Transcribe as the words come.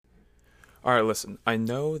All right, listen. I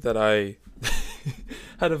know that I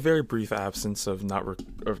had a very brief absence of not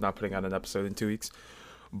putting out an episode in 2 weeks,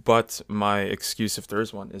 but my excuse, if there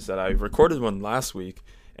is one, is that I recorded one last week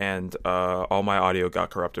and all my audio got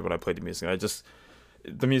corrupted when I played the music.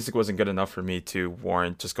 The music wasn't good enough for me to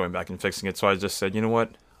warrant just going back and fixing it. So I just said, you know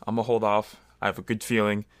what? I'm gonna hold off. I have a good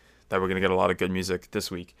feeling that we're gonna get a lot of good music this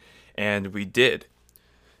week, and we did.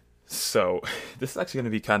 So this is actually gonna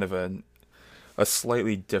be kind of a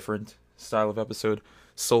slightly different style of episode,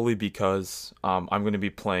 solely because I'm going to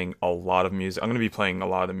be playing a lot of music. I'm going to be playing a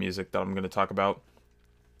lot of the music that I'm going to talk about.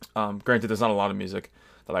 Granted, there's not a lot of music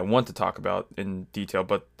that I want to talk about in detail,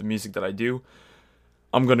 but the music that I do,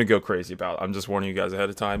 I'm going to go crazy about. I'm just warning you guys ahead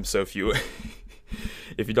of time. So if you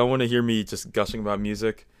if you don't want to hear me just gushing about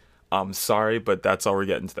music, I'm sorry, but that's all we're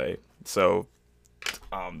getting today. So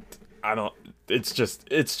it's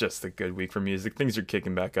just a good week for music. Things are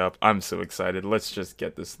kicking back up. I'm so excited. Let's just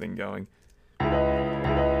get this thing going. You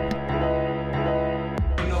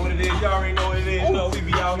know what it is. Y'all already know what it is. You know, we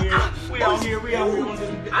be out here. We out here on this.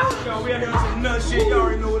 Y'all, we out here on some nut shit. Y'all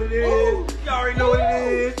already know what it is. Y'all already know what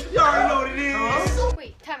it is. Y'all already know what it is.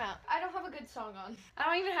 Wait, time out. I don't have a good song on. I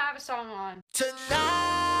don't even have a song on. Tonight,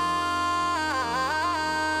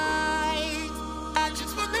 I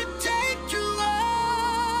just wanna take you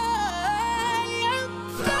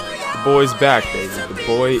The boy's back, baby. The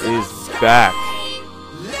boy is back.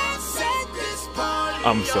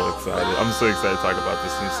 I'm so excited. I'm so excited to talk about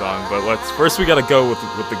this new song. But first we gotta go with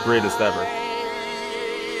the greatest ever.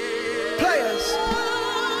 Players,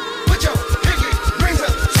 put your pinky rings up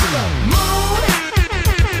to the moon.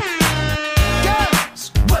 Girls,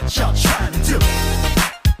 what y'all trying to do?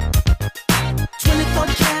 24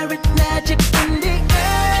 karat magic in the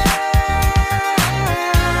air.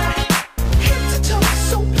 Head to toe,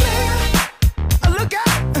 so clear. Look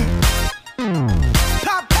out.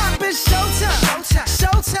 Pop is showtime.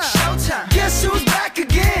 Showtime. Guess who's back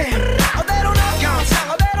again? Oh, they don't know.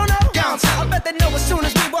 Oh, they don't know. I bet they know as soon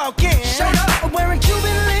as we walk in. Showed up. I'm wearing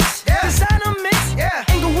Cuban links. Yeah. Designer mix. Yeah.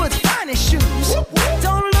 Inglewood's finest shoes. Whoop, whoop.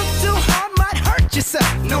 Don't look too hard, might hurt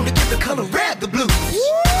yourself. Known to give the color red the blues.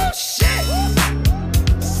 Woo, shit.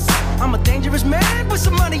 I'm a dangerous man with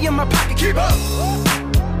some money in my pocket. Keep up.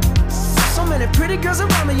 So many pretty girls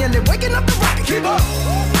around me and they're waking up the rocket. Keep up.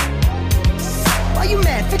 Why you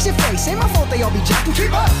mad? Fix your face. Ain't my fault they all be jocking.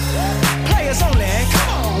 Keep up. Players only. Come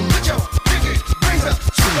on, put your pinky rings up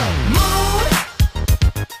to the moon.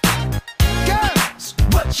 Girls,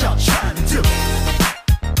 what y'all trying to do?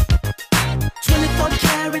 24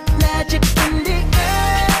 karat magic in the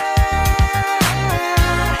air.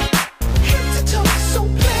 Head to toe, so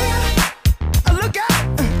clear. Look out.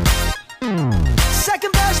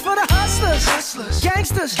 Second best for the hustlers.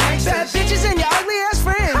 Gangsters. Bad bitches and your ugly ass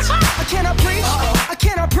friends. I cannot preach. I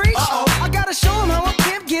cannot preach. I gotta show them how I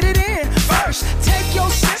pimp get it in. First, take your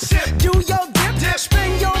sip. Do your dip.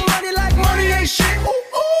 Spend your money like money ain't shit.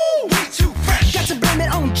 Ooh, we too fresh. Got to blame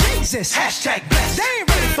it on Jesus. Hashtag blessed. They ain't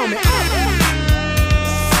ready for me.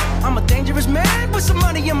 I'm a dangerous man with some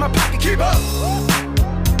money in my pocket. Keep up.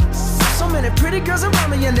 So many pretty girls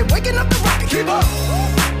around me and they're waking up the rocket. Keep up.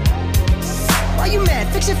 Why you mad?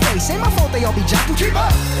 Fix your face. Ain't my fault they all be jocking. Keep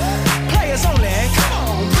up. Players only. Come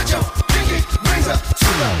on, put your pinky rings up to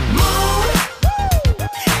the moon.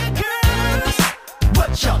 Girls, what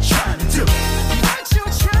y'all trying to do? What you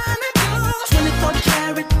trying to do? 24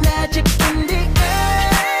 karat magic in the air.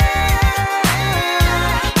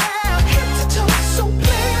 Head to toe, so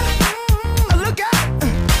clear. Look out.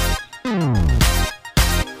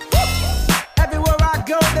 Everywhere I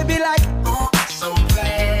go, they be like, ooh, so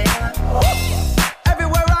clear.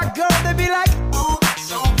 Everywhere I go, they be like, ooh,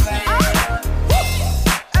 so clear.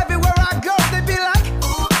 Everywhere I go, they be like,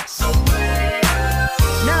 ooh, so clear.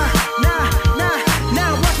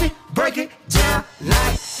 Now, watch me break it down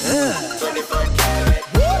like, 24 karat.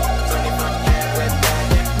 24 karat.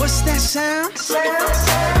 What's that sound? 24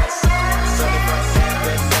 karat.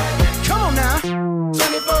 Come on now.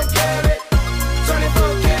 24 karat.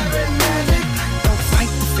 24 karat magic. Don't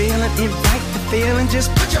fight the feeling, invite the feeling. Just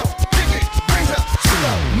put your pinky rings up to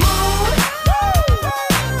the moon.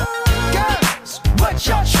 Girls, what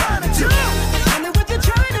y'all trying to do? Tell me what you're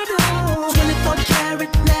trying to do. 24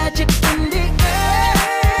 karat magic in the air.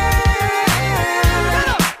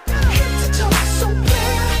 Head to toe, so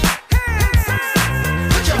clear.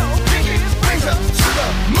 Put your pinky rings up to the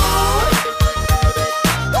moon.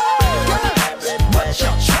 Girls, what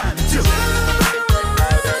y'all trying to do?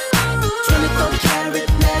 24 karat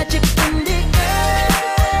magic in the air.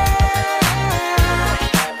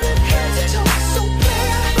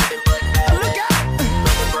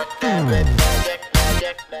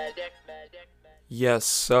 Yes,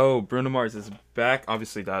 so Bruno Mars is back.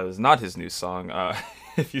 Obviously, that is not his new song.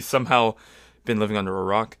 If you somehow been living under a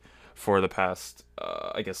rock for the past,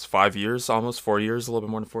 I guess, 5 years, almost 4 years, a little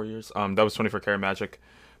bit more than 4 years. That was 24 Karat Magic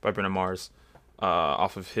by Bruno Mars,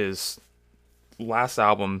 off of his last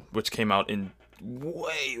album, which came out in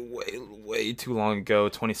way too long ago,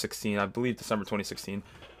 2016, I believe, December 2016,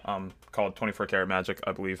 called 24 Karat Magic,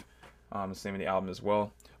 I believe. It's the name of the album as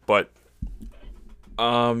well. But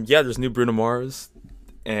yeah, there's new Bruno Mars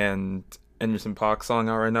and Anderson .Paak song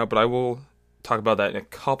out right now, but I will talk about that in a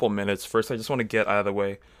couple minutes. First, I just want to get out of the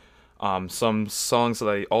way some songs that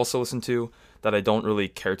I also listen to that I don't really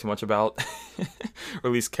care too much about, or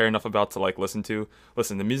at least care enough about to like listen to.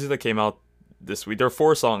 Listen, the music that came out this week, there are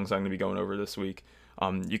 4 songs I'm going to be going over this week.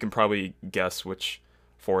 You can probably guess which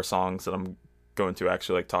 4 songs that I'm going to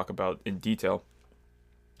actually like talk about in detail.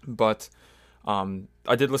 But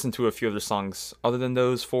I did listen to a few other songs other than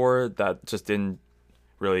those 4 that just didn't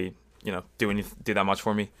really, do that much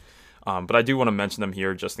for me. But I do want to mention them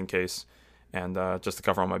here just in case, and just to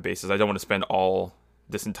cover all my bases. I don't want to spend all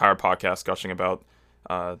this entire podcast gushing about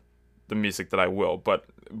the music that I will, but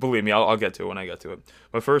believe me, I'll get to it when I get to it.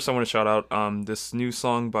 But first, I want to shout out this new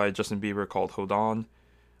song by Justin Bieber called "Hold On."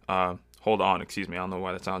 Hold on, excuse me. I don't know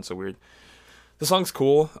why that sounds so weird. The song's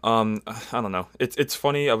cool. I don't know. It's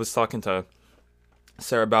funny. I was talking to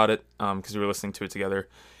Sarah about it because we were listening to it together,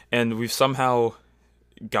 and we've somehow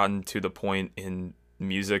gotten to the point in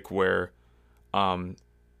music where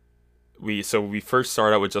we first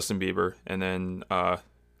started out with Justin Bieber, and then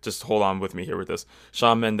just hold on with me here with this.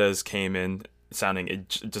 Shawn Mendes came in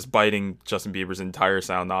just biting Justin Bieber's entire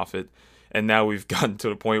sound off it, and now we've gotten to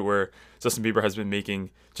the point where Justin Bieber has been making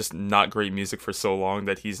just not great music for so long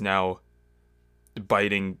that he's now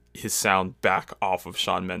biting his sound back off of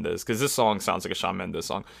Shawn Mendes, because this song sounds like a Shawn Mendes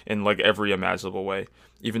song in like every imaginable way,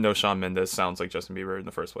 even though Shawn Mendes sounds like Justin Bieber in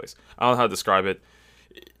the first place. I don't know how to describe it.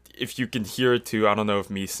 If you can hear it too, I don't know if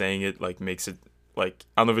me saying it like makes it like,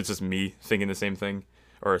 I don't know if it's just me thinking the same thing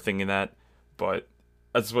or thinking that, but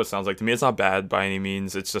that's what it sounds like to me. It's not bad by any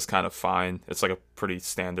means. It's just kind of fine. It's like a pretty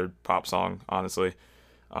standard pop song, honestly.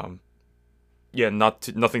 Yeah,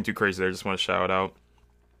 nothing too crazy there. Just want to shout out.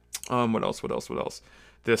 What else?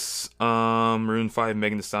 This Maroon 5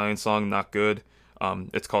 Megan Thee Stallion song, not good.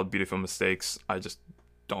 It's called Beautiful Mistakes. I just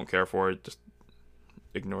don't care for it. Just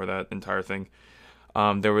ignore that entire thing.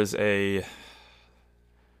 There was a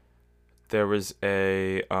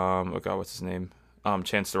oh god, what's his name?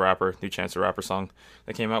 Chance the Rapper, new Chance the Rapper song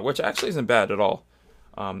that came out, which actually isn't bad at all.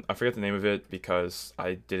 I forget the name of it because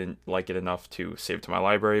I didn't like it enough to save it to my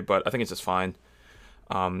library, but I think it's just fine.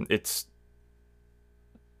 It's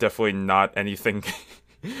definitely not anything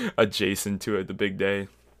adjacent to it, The Big Day.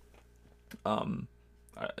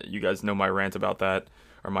 You guys know my rant about that,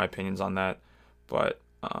 or my opinions on that, but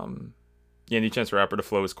yeah, new Chance the Rapper, the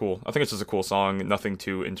flow is cool. I think it's just a cool song, nothing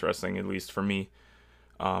too interesting, at least for me,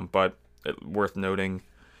 but worth noting.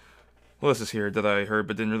 What else is here that I heard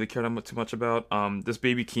but didn't really care too much about? This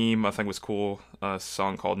Baby Keem I think was cool. A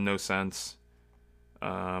song called No Sense. Yeah,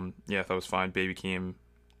 I thought it was fine. Baby Keem,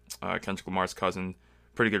 Kendrick Lamar's cousin,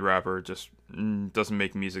 pretty good rapper. Just doesn't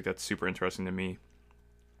make music that's super interesting to me,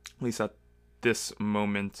 at least at this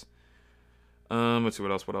moment. Let's see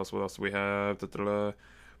what else do we have.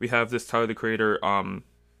 We have this Tyler the Creator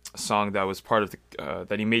song that was part of the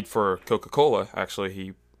that he made for Coca-Cola. Actually,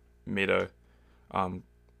 he made a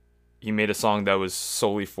song that was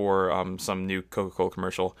solely for some new Coca-Cola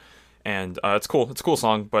commercial, and it's cool. It's a cool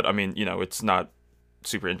song, but I mean, it's not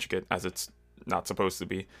super intricate as it's not supposed to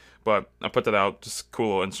be. But I put that out, just cool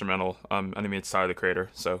little instrumental. I mean, it's Tyler the Creator,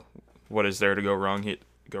 so what is there to go wrong?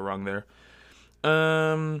 There.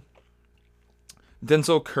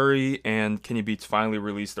 Denzel Curry and Kenny Beats finally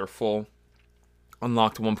released their full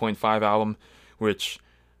Unlocked 1.5 album, which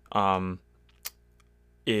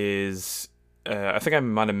is I think I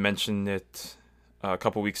might have mentioned it a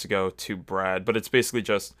couple weeks ago to Brad, but it's basically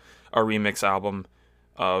just a remix album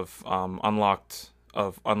of Unlocked,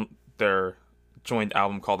 their joint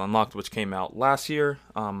album called Unlocked, which came out last year.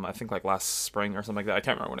 I think like last spring or something like that. I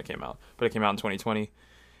can't remember when it came out, but it came out in 2020,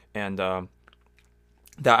 and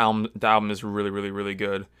that album is really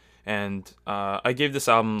good. And I gave this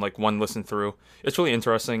album like one listen through. It's really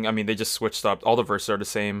interesting. I mean, they just switched up. All the verses are the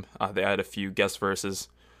same. They added a few guest verses.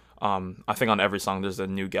 I think on every song there's a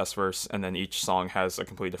new guest verse, and then each song has a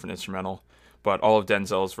completely different instrumental. But all of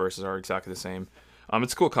Denzel's verses are exactly the same.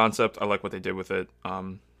 It's a cool concept. I like what they did with it.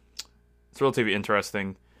 It's relatively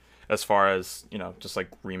interesting as far as, just like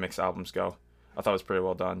remix albums go. I thought it was pretty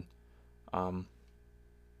well done. But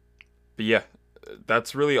yeah,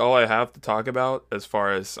 that's really all I have to talk about as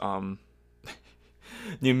far as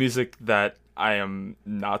new music that I am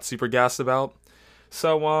not super gassed about.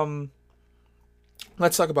 So,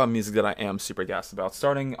 let's talk about music that I am super gassed about.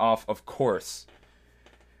 Starting off, of course,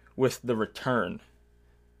 with the return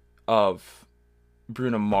of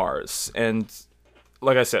Bruno Mars. And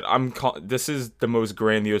like I said, this is the most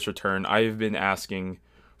grandiose return. I've been asking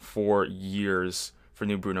for years for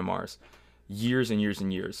new Bruno Mars. Years and years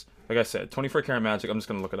and years. Like I said, 24 Karat Magic, I'm just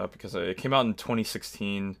going to look it up because it came out in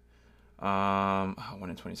 2016. When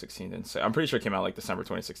in 2016 didn't say. I'm pretty sure it came out like December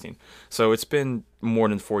 2016. So it's been more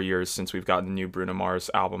than 4 years since we've gotten a new Bruno Mars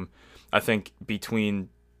album. I think between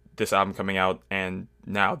this album coming out and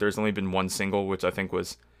now, there's only been one single, which I think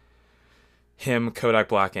was him, Kodak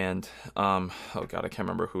Black, and oh god, I can't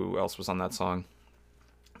remember who else was on that song.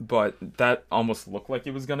 But that almost looked like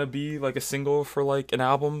it was gonna be like a single for like an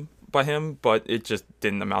album by him, but it just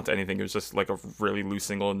didn't amount to anything. It was just like a really loose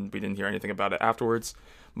single, and we didn't hear anything about it afterwards.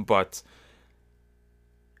 But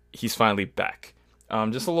he's finally back.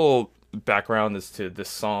 Just a little background as to this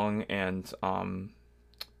song and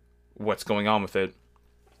what's going on with it.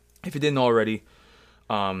 If you didn't already,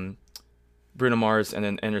 Bruno Mars and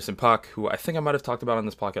then Anderson .Paak, who I think I might have talked about on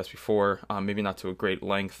this podcast before, maybe not to a great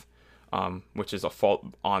length, which is a fault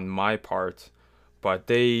on my part, but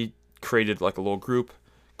they created like a little group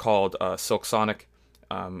called Silk Sonic,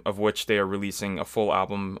 of which they are releasing a full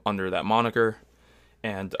album under that moniker.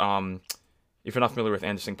 And if you're not familiar with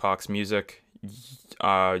Anderson .Paak's music,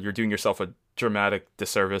 you're doing yourself a dramatic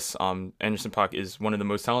disservice. Anderson .Paak is one of the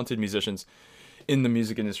most talented musicians in the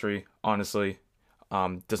music industry, honestly.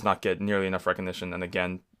 Does not get nearly enough recognition, and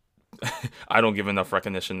again, I don't give enough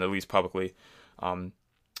recognition, at least publicly.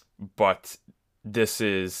 But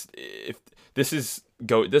this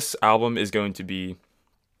album is going to be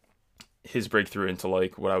his breakthrough into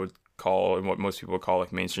like what I would call and what most people would call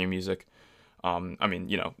like mainstream music. I mean,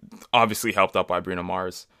 you know, obviously helped out by Bruno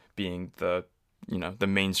Mars being the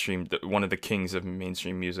mainstream, one of the kings of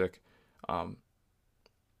mainstream music.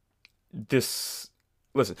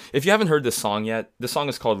 Listen, if you haven't heard this song yet, this song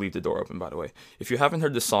is called Leave the Door Open, by the way. If you haven't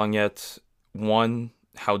heard this song yet, one,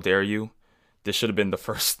 how dare you? This should have been the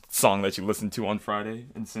first song that you listened to on Friday,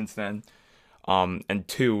 and since then. And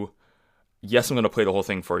two, yes, I'm going to play the whole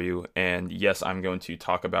thing for you, and yes, I'm going to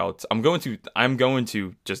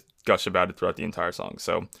just gush about it throughout the entire song,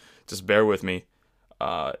 so just bear with me.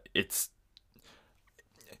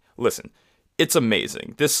 Listen, it's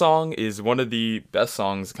amazing. This song is one of the best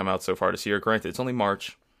songs to come out so far this year. Granted, it's only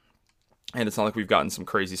March, and it's not like we've gotten some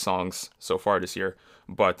crazy songs so far this year,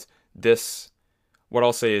 but what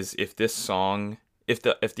I'll say is if the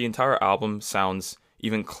entire album sounds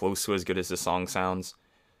even close to as good as this song sounds,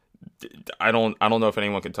 I don't know if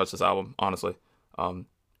anyone can touch this album, honestly. But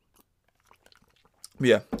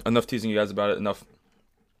yeah, enough teasing you guys about it, enough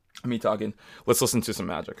me talking. Let's listen to some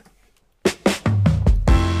Magic.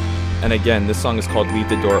 And again, this song is called Leave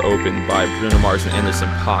the Door Open by Bruno Mars and Anderson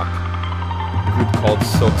 .Paak. A group called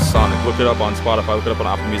Silk Sonic. Look it up on Spotify, look it up on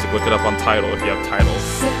Apple Music, look it up on Tidal if you have Tidal.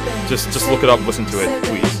 Just look it up, listen to it,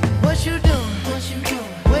 please. What you doing?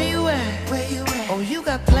 Where you at? Oh, you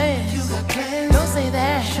got plans. Don't say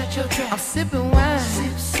that. Shut your trap. I'm sipping wine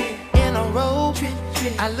in a robe.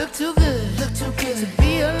 I look too good to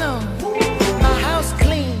be alone. My house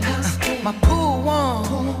clean, my pool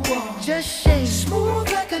warm. Just shake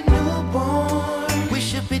smooth like a newborn. We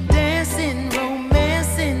should be dancing,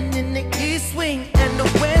 romancing in the east wing and the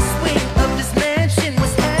west wing of this mansion.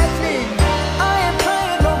 What's happening? I ain't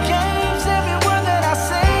playing no games. Every word that I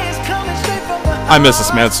say is coming straight from the I miss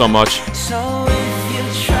this man so much. So if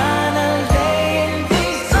you're trying to lay in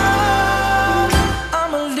these arms,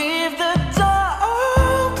 I'ma leave the door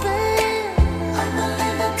open. I'ma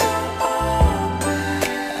leave the door open.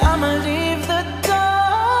 I'ma leave the door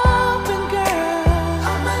open, girl.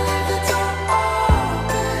 I'ma leave the door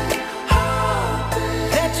open.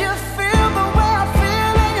 Let you feel the way I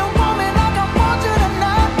feel, and you want me like I want you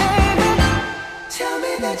tonight, baby. Tell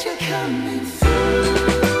me that you're coming through.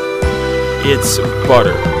 It's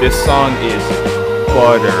butter. This song is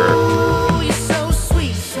butter. Ooh, you're so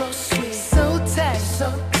sweet, so tight.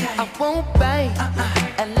 I won't bite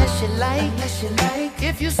unless you like.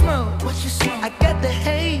 If you smoke, I got the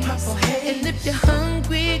haze. And if you're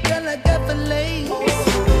hungry, girl, I got fillets.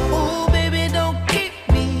 Ooh, baby, don't keep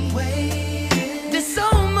me waiting. There's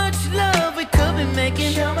so much love we could be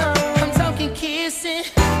making. I'm talking kissing,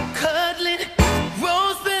 cuddling,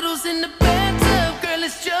 rose petals in the bathtub. Girl,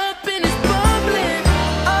 it's jumping, it's bubbling.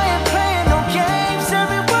 I ain't playing no games.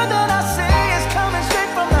 Every word that I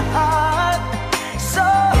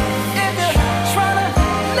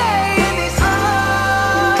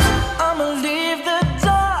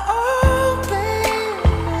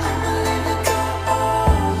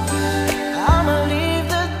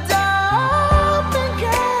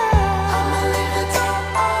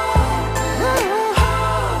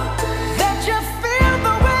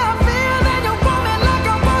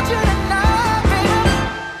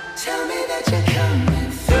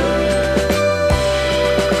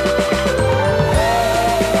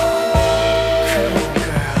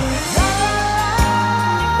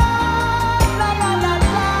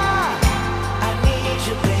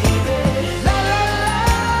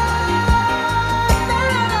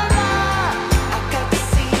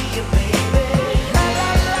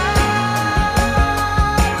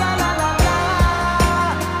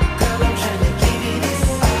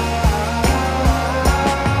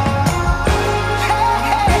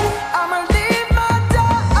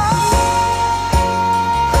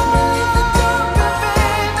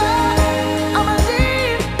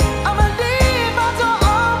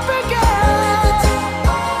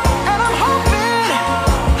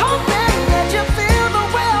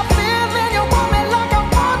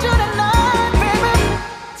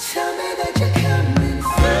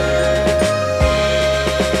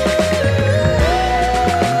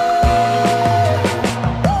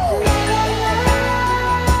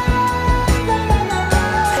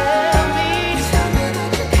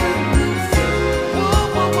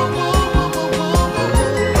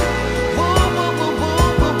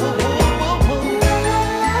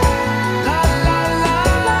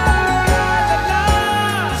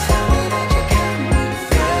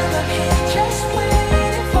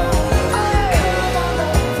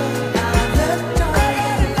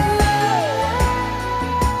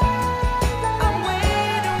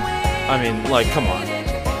I mean, like, come on.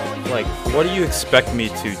 Like, what do you expect me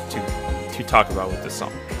to talk about with this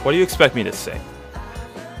song? What do you expect me to say?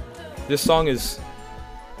 This song is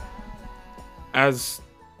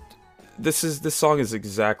this song is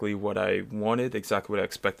exactly what I wanted, exactly what I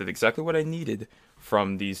expected, exactly what I needed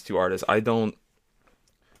from these two artists.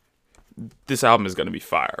 This album is gonna be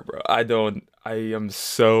fire, bro. I am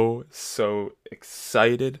so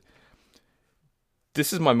excited.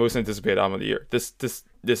 This is my most anticipated album of the year. This is.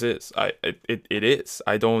 It is.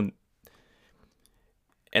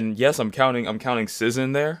 And yes, I'm counting SZA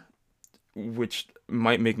in there, which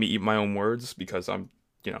might make me eat my own words because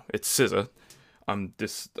it's SZA.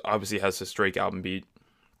 This obviously has this Drake album beat.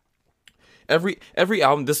 Every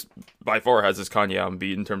album, this by far has this Kanye album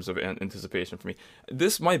beat in terms of anticipation for me.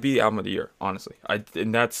 This might be the album of the year, honestly.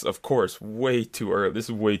 And that's, of course, way too early. This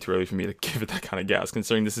is way too early for me to give it that kind of gas,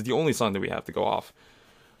 considering this is the only song that we have to go off.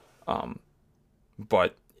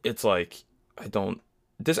 But it's like,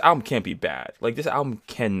 this album can't be bad. Like, this album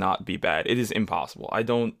cannot be bad. It is impossible.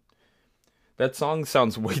 That song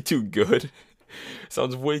sounds way too good.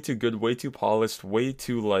 Sounds way too good, way too polished, way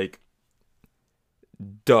too, like,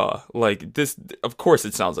 duh. Like, this, of course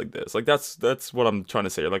it sounds like this. Like, that's what I'm trying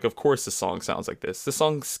to say. Like, of course the song sounds like this. The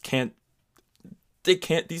songs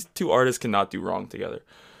these two artists cannot do wrong together.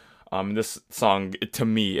 This song, to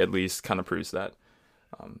me at least, kind of proves that.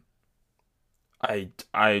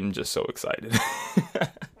 I'm just so excited. I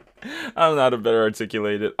don't know how to better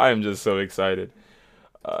articulate it. I am just so excited.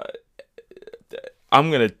 I'm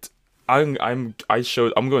going to show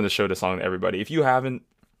this song to everybody. If you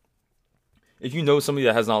know somebody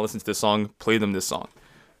that has not listened to this song, play them this song,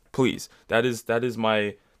 please. That is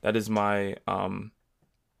my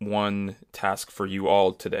one task for you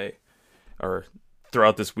all today, or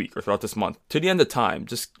throughout this week, or throughout this month, to the end of time.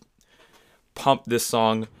 Just pump this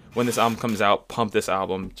song when this album comes out. Pump this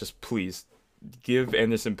album. Just please give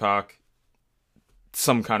Anderson .Paak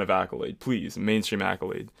some kind of accolade, please, mainstream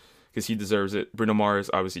accolade, because he deserves it. Bruno Mars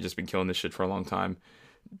obviously just been killing this shit for a long time.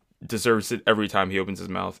 Deserves it every time he opens his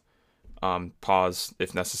mouth. Pause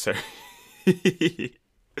if necessary.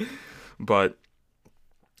 But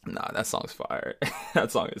nah, that song's fire.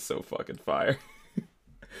 That song is so fucking fire.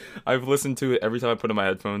 I've listened to it every time I put in my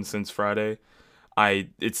headphones since Friday.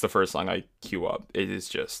 It's the first song I queue up. It is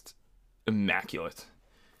just immaculate.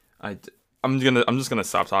 I'm just gonna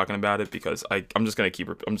stop talking about it because I'm just gonna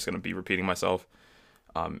be repeating myself.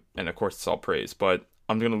 And of course it's all praise, but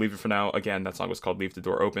I'm gonna leave it for now. Again, that song was called "Leave the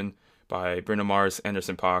Door Open" by Bruno Mars,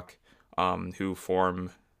 Anderson .Paak, who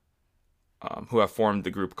have formed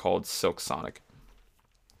the group called Silk Sonic.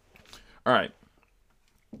 All right.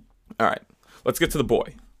 Let's get to the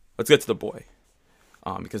boy. Because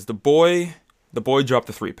the boy dropped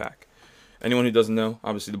the 3-pack. Anyone who doesn't know,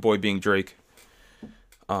 obviously the boy being Drake.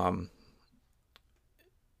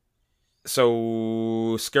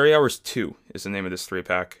 So Scary Hours 2 is the name of this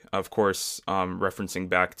 3-pack. Of course, referencing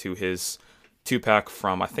back to his 2-pack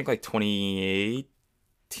from, I think, like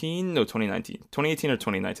 2018? No, 2019. 2018 or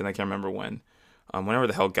 2019, I can't remember when. Whenever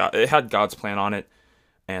the hell it had God's Plan on it,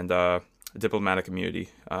 and Diplomatic Immunity,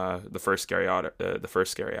 the first Scary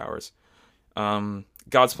Hours.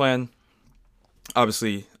 God's Plan,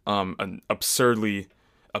 obviously, an absurdly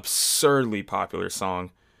popular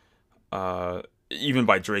song. Even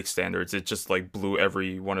by Drake standards, it just like blew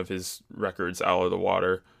every one of his records out of the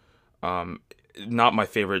water. Not my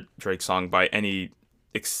favorite Drake song by any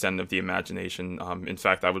extent of the imagination. In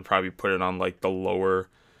fact, I would probably put it on like the lower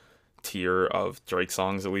tier of Drake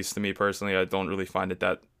songs, at least to me personally. I don't really find it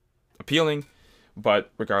that appealing,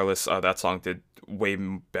 but regardless, that song did way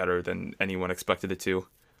better than anyone expected it to.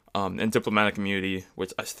 And Diplomatic Immunity,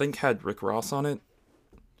 which I think had Rick Ross on it.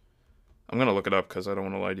 I'm gonna look it up because I don't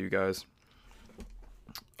want to lie to you guys.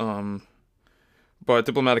 But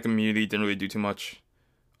Diplomatic Immunity didn't really do too much.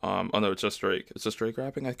 Oh no, it's just Drake. It's just Drake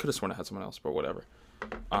rapping? I could have sworn I had someone else, but whatever.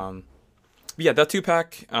 But yeah, that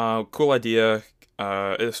 2-pack, cool idea.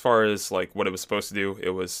 As far as like what it was supposed to do, it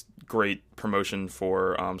was great promotion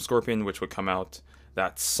for Scorpion, which would come out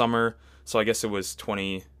that summer. So I guess it was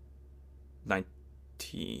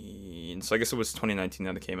 2019. So I guess it was 2019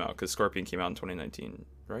 that it came out, because Scorpion came out in 2019,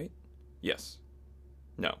 right? Yes.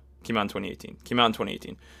 No. Came out in 2018.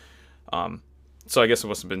 So I guess it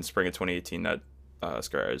must have been spring of 2018 that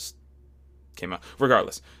Scary Hours came out.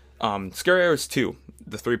 Regardless, Scary Hours 2,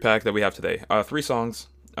 the 3-pack that we have today. 3 songs.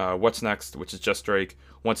 What's Next, which is just Drake.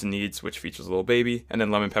 Wants and Needs, which features Lil Baby. And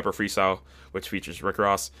then Lemon Pepper Freestyle, which features Rick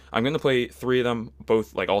Ross. I'm going to play 3 of them,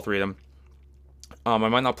 all 3 of them. I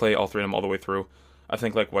might not play all 3 of them all the way through. I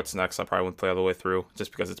think like What's Next I probably won't play all the way through,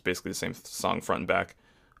 just because it's basically the same song front and back.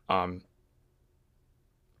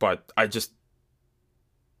 but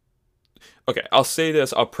okay, I'll say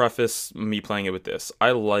this. I'll preface me playing it with this. I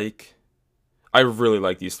really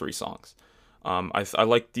like these 3 songs. I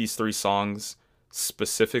like these 3 songs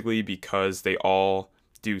specifically because they all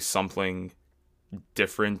do something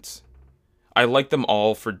different. I like them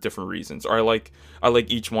all for different reasons, or I like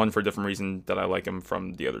each one for a different reason that I like them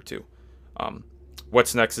from the other 2.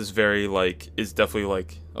 What's Next is definitely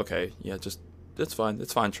like, okay, yeah, just it's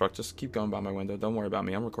fine, truck, just keep going by my window, don't worry about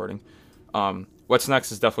me, I'm recording. What's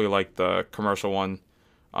Next is definitely like the commercial one.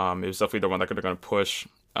 It was definitely the one that they're gonna push.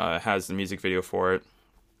 It has the music video for it.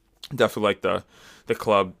 Definitely like the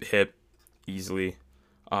club hit easily.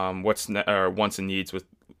 Once and Needs with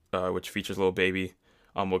which features Lil Baby.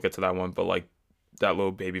 We'll get to that one, but like that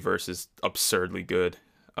Lil Baby verse is absurdly good.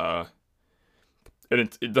 And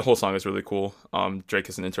the whole song is really cool. Drake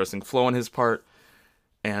has an interesting flow on his part,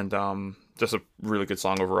 and just a really good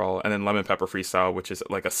song overall. And then Lemon Pepper Freestyle, which is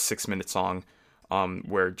like a 6-minute song,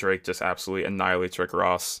 where Drake just absolutely annihilates Rick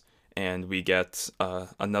Ross, and we get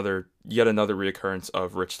yet another reoccurrence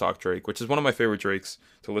of Rich Talk Drake, which is one of my favorite Drakes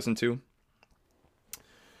to listen to.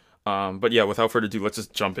 But yeah, without further ado, let's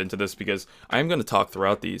just jump into this, because I am going to talk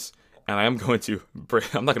throughout these, and I'm not going to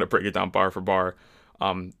break it down bar for bar.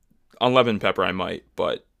 On Lemon Pepper I might,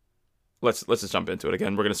 but let's just jump into it.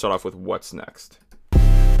 Again, we're going to start off with What's Next.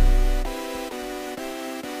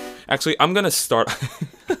 Actually, I'm going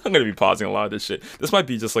to be pausing a lot of this shit. This might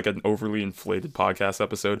be just like an overly inflated podcast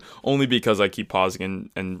episode, only because I keep pausing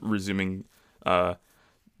and resuming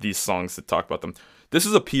these songs to talk about them. This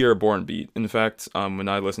is a Pierre Bourne beat. In fact, when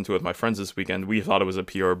I listened to it with my friends this weekend, we thought it was a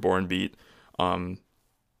Pierre Bourne beat.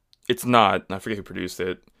 It's not. I forget who produced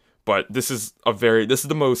it. But this is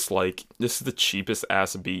the cheapest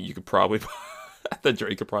ass beat you could probably buy, that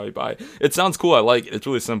Drake could probably buy. It sounds cool. I like it. It's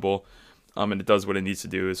really simple. And it does what it needs to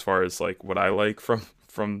do as far as like what I like from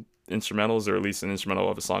instrumentals, or at least an instrumental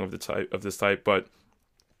of a song of this type. But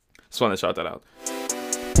just wanted to shout that out.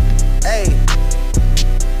 Hey.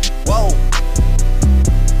 Whoa.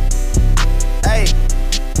 Hey.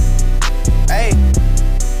 Hey.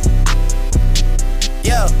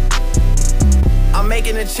 Yeah. I'm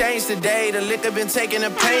making a change today. The liquor been taking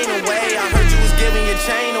the pain away. I heard you was giving your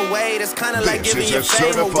chain away. That's kinda like giving your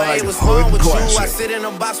fame away. What's wrong with you? I sit in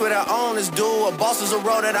a box where the owners do. A boss is a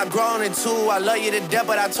road that I've grown into. I love you to death,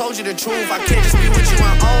 but I told you the truth. I can't just be with you,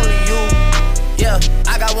 I'm only you. Yeah,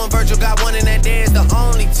 I got one Virgil, got one, and that there is the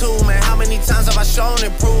only 2, man. How many times have I shown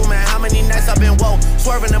and proved, man? How many nights I've been woke,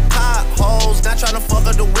 swerving the potholes, not trying to fuck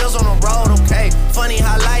up the wheels on the road, okay? Funny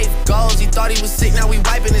how life goes, he thought he was sick, now we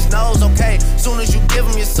wiping his nose, okay? Soon as you give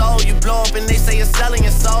him your soul, you blow up and they say you're selling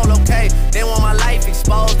your soul, okay? They want my life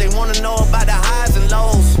exposed, they wanna know about the highs and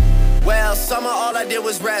lows. Well, summer all I did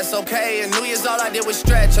was rest, okay? And New Year's all I did was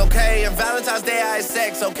stretch, okay? And Valentine's Day I had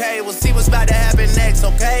sex, okay? We'll see what's about to happen next,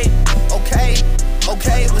 okay? Okay,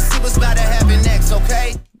 okay, we'll see what's about to happen next,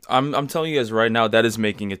 okay? I'm telling you guys right now, that is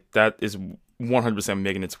 100%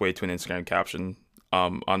 making its way to an Instagram caption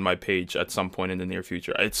on my page at some point in the near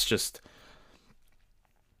future. It's just,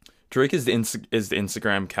 Drake is the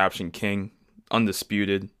Instagram caption king,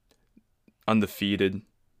 undisputed, undefeated,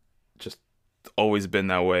 just always been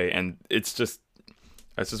that way, and that's just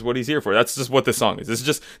what he's here for. That's just what this song is. This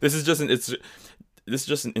is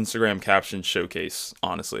just an Instagram caption showcase,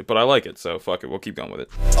 honestly. But I like it, so fuck it. We'll keep going with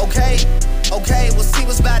it. Okay, we'll see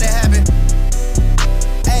what's about to happen.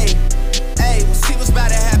 Hey, we'll see what's about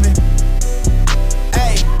to happen.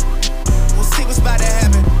 Hey, we'll see what's about to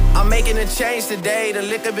happen. I'm making a change today. The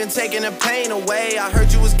liquor been taking the pain away. I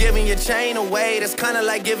heard you was giving your chain away. That's kinda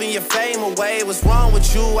like giving your fame away. What's wrong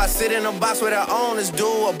with you? I sit in a box where the owners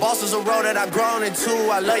do. A boss is a road that I've grown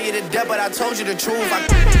into. I love you to death, but I told you the truth.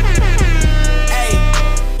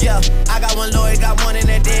 Yeah, I got one lawyer, got one, and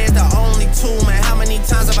that there's the only 2, man. How many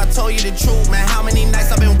times have I told you the truth, man? How many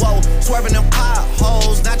nights I've been woke, swerving them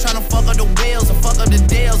potholes, not trying to fuck up the wheels or fuck up the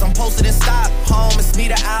deals. I'm posted in Stockholm, it's me,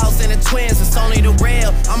 the Owls, and the twins, it's only the real.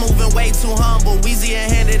 I'm moving way too humble, Weezy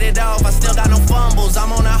and handed it off, I still got no fumbles.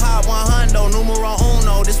 I'm on a hot 100, numero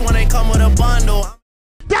uno, this one ain't come with a bundle.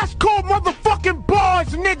 That's called motherfucking bars,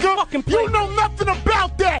 nigga. You know nothing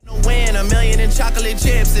about that. Win $1 million in chocolate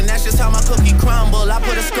chips, and that's just how my cookie crumble. I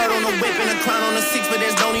put a skirt on the whip and a crown on the 6, but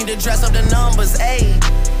there's no need to dress up the numbers. Ayy,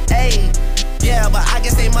 yeah, but I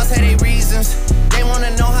guess they must have their reasons. They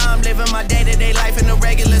wanna know how I'm living my day-to-day life in the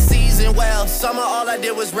regular season. Well, summer all I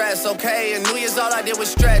did was rest, okay? And New Year's all I did was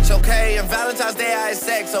stretch, okay? And Valentine's Day I had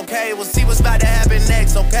sex, okay? We'll see what's about to happen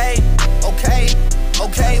next, okay?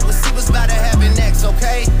 Okay, we'll see what's about to happen next,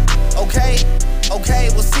 okay? Okay,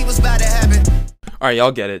 we'll see what's about to happen. All right,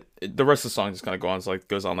 y'all get it. The rest of the song just kind of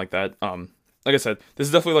goes on like that. like I said, this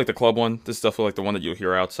is definitely like the club one. This is definitely like the one that you'll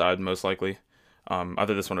hear outside most likely.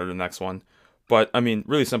 Either this one or the next one. But I mean,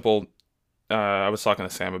 really simple. I was talking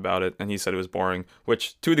to Sam about it, and he said it was boring.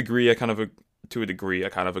 Which, to a degree, I kind of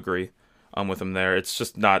agree. With him there. It's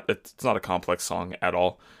just not. It's not a complex song at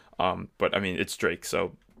all. But I mean, it's Drake,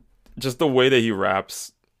 so just the way that he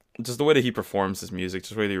raps, just the way that he performs his music,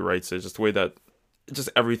 just the way that he writes it, just the way that, just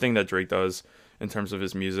everything that Drake does in terms of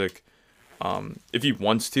his music, if he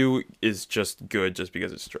wants to, is just good just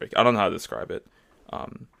because it's Drake. I don't know how to describe it.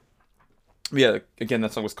 Yeah, again,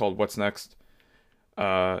 that song was called What's Next.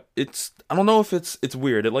 I don't know if it's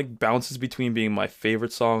weird. It like bounces between being my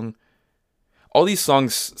favorite song. All these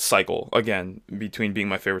songs cycle, again, between being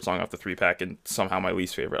my favorite song off the 3-pack and somehow my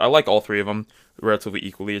least favorite. I like all three of them relatively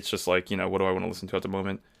equally. It's just like, what do I want to listen to at the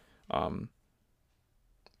moment? But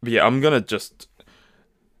yeah, I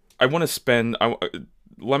want to spend...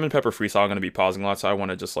 Lemon Pepper Freestyle, I'm going to be pausing a lot, so I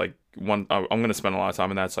want to just like... I'm going to spend a lot of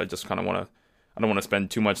time on that, so I just kind of want to... I don't want to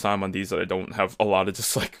spend too much time on these that I don't have a lot of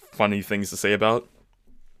just like funny things to say about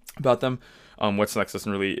them. What's Next doesn't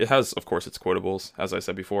really... It has, of course, its quotables, as I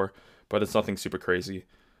said before, but it's nothing super crazy.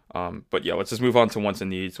 But yeah, let's just move on to Wants and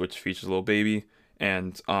Needs, which features Lil Baby.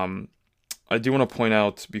 And I do want to point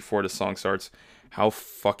out before the song starts how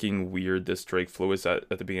fucking weird this Drake flow is at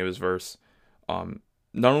the beginning of his verse.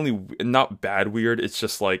 Not bad weird, it's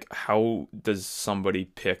just like, how does somebody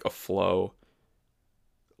pick a flow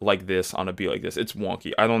like this on a beat like this? It's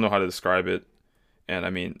wonky. I don't know how to describe it. And I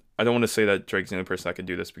mean, I don't want to say that Drake's the only person that can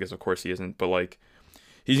do this, because of course he isn't, but like,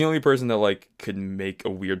 he's the only person that like could make a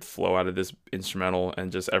weird flow out of this instrumental,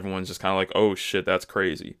 and just everyone's just kind of like, oh shit, that's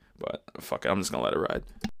crazy. But fuck it, I'm just gonna let it ride.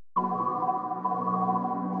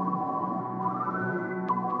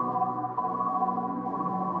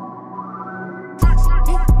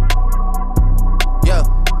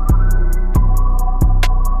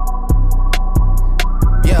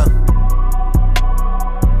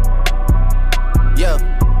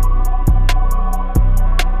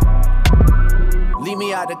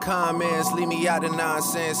 The comments, leave me out of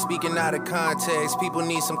nonsense. Speaking out of context, people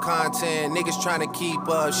need some content. Niggas trying to keep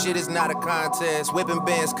up, shit is not a contest. Whipping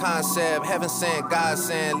bands concept, heaven sent, God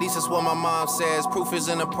sent. At least that's what my mom says. Proof is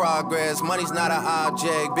in the progress, money's not an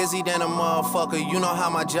object. Busy than a motherfucker, you know how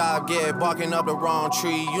my job get. Barking up the wrong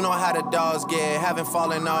tree, you know how the dogs get. Haven't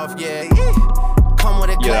fallen off yet.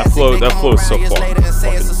 Yeah, that flow is so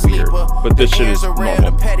fucking weird. But this shit is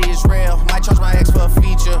normal.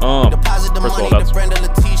 First of all,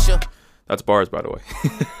 that's bars, by the way.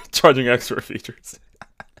 Charging extra features.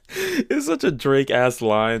 It's such a Drake ass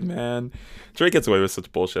line, man. Drake gets away with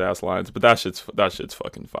such bullshit ass lines, but that shit's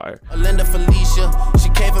fucking fire. Linda Felicia, she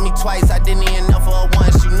came for me twice, I didn't even know for her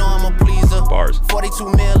once. You know I'm a pleaser. Bars.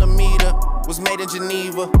 42mm was made in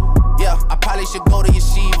Geneva. Yeah, I probably should go to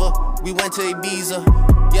Yeshiva. We went to Ibiza.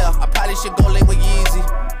 Yeah, I probably should go link with Yeezy.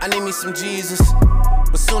 I need me some Jesus.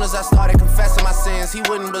 But soon as I started confessing my sins, he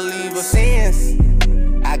wouldn't believe us.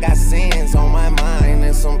 Sins, I got sins on my mind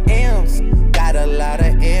and some M's. Got a lot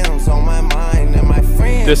of M's on my mind and my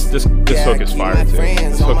friends. This hook is fire too.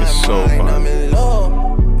 This hook is so fire. I'm in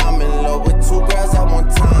love with two girls at one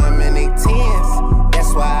time and they tens.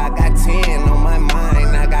 That's why I got 10 on my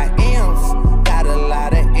mind. I got M's. Got a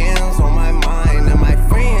lot of M's on my mind and my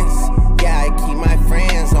friends. Yeah, I keep my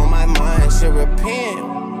friends on my mind. Should repent.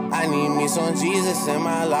 I need me some Jesus in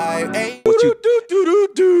my life. Hey, what you do?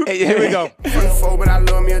 Hey, here we go. From the four, but I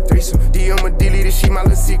love me a threesome. DM a dilly, this shit my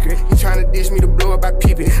little secret. He tryna dish me to blow up, I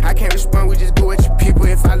peep it. I can't respond, we just go at your people.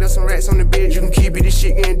 If I left some rats on the bed, you can keep it. This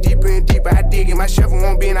shit getting deeper and deeper. I dig it. My shovel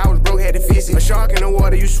won't bend. I was broke, had to fix it. A shark in the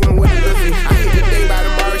water, you swim with a little. I hit the day by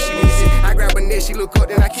tomorrow, she needs it. I grab her neck, she look up,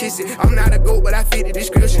 then I kiss it. I'm not a goat, but I fit the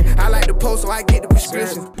description. I like the post, so I get the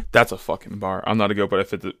prescription. That's a fucking bar. I'm not a goat, but I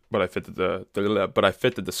fit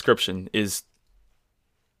the description is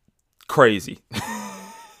crazy.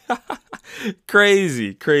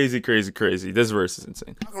 Crazy. This verse is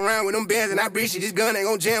insane. Walk around with them bands and I breach it. This gun ain't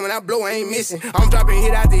gon' jam and I blow, I ain't missing. I'm dropping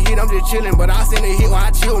hit after hit, I'm just chillin'. But I send a hit while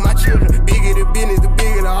I chill with my children. Bigger the business, the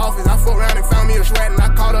bigger the office. I fuck around and found me a shred and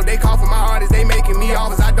I called up. They call for my artists, they making me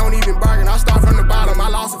offers. I don't even bargain, I start from the bottom. I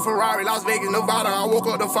lost a Ferrari, Las Vegas, Nevada. I woke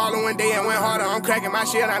up the following day and went harder. I'm cracking my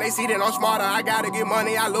shit, now they see that I'm smarter. I gotta get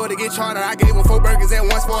money, I love to get charter. I gave them 4 burgers at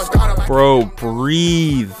once for a starter. Bro,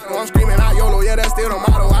 breathe. I'm screaming out YOLO, yeah, that's still the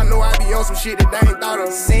motto. I know I be on some shit that they ain't thought of.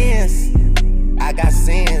 Sins, I got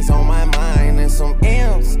sins on my mind and some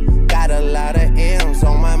M's. Got a lot of M's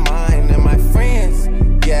on my mind and my friends.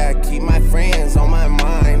 Yeah, I keep my friends on my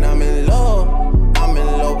mind. I'm in love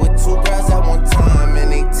with 2 girls at one time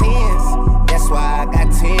and they tens. That's why I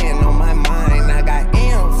got 10 on my mind. I got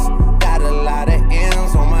M's. Got a lot of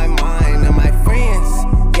M's on my mind and my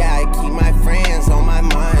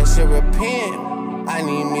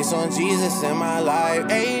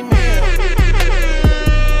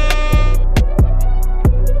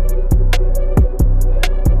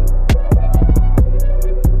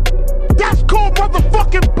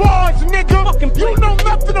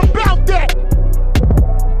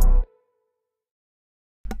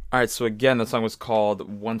right, so again, the song was called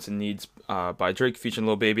 "Wants and Needs" by Drake featuring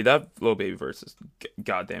Lil Baby. That Lil Baby verse is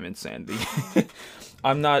goddamn insanity.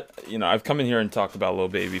 I'm not, I've come in here and talked about Lil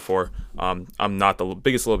Baby before. I'm not the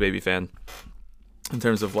biggest Lil Baby fan in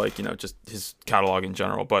terms of like, just his catalog in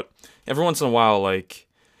general. But every once in a while, like,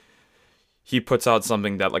 he puts out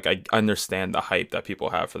something that, like, I understand the hype that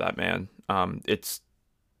people have for that man. It's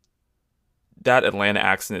that Atlanta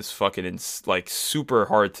accent is fucking like super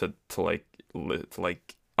hard to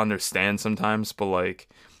understand sometimes, but like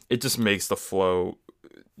it just makes the flow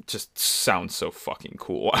just sound so fucking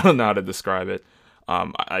cool. I don't know how to describe it.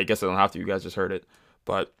 I guess I don't have to. You guys just heard it,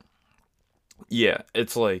 but yeah,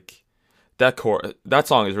 it's like that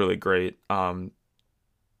song is really great.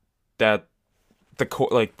 The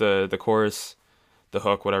chorus, the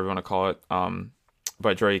hook, whatever you want to call it,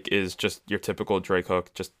 by Drake is just your typical Drake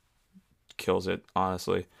hook. Just kills it,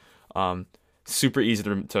 honestly. Super easy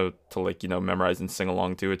to like, memorize and sing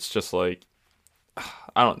along to. It's just like,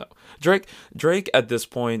 I don't know. Drake at this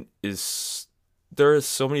point there are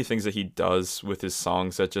so many things that he does with his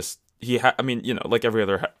songs that just like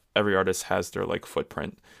every artist has their like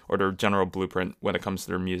footprint or their general blueprint when it comes to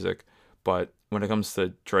their music. But when it comes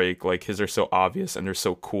to Drake, like his are so obvious and they're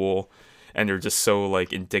so cool and they're just so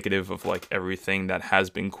like indicative of like everything that has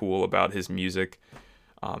been cool about his music,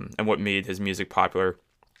 and what made his music popular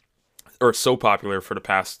or so popular for the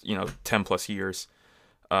past 10 plus years.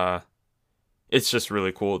 It's just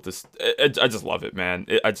really cool. I just love it, man.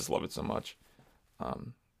 I just love it so much.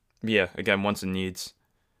 Yeah, again, Wants and Needs.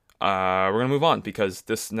 We're gonna move on because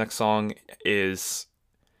this next song is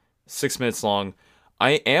 6 minutes long.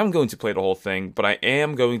 I am going to play the whole thing, but I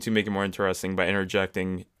am going to make it more interesting by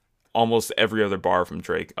interjecting almost every other bar from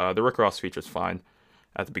Drake. The Rick Ross feature is fine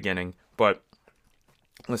at the beginning, but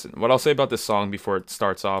listen, what I'll say about this song before it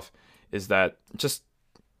starts off is that just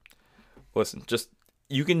listen,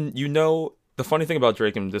 the funny thing about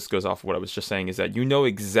Drake, and this goes off of what I was just saying, is that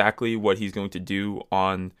exactly what he's going to do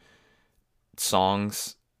on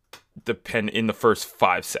songs in the first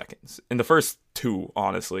 5 seconds. In the first 2,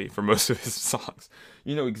 honestly, for most of his songs.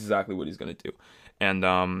 Exactly what he's going to do.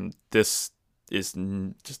 And this is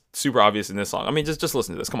just super obvious in this song. I mean, just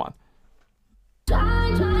listen to this. Come on. I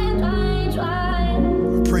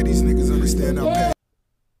pray these niggas understand our pain.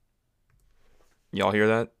 Y'all hear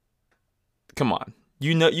that? Come on.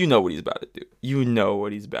 You know what he's about to do. You know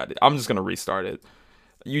what he's about to do. I'm just going to restart it.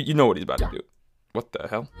 You know what he's about to do. What the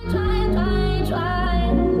hell?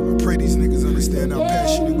 I pray these niggas understand our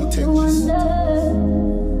passion and contagious.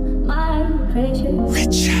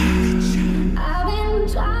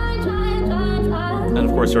 And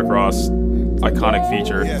of course, Rick Ross, iconic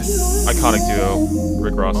feature. Yes. Iconic duo,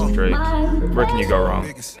 Rick Ross and Drake. Where can you go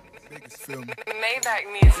wrong? Maybach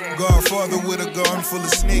music. Godfather with a garden full of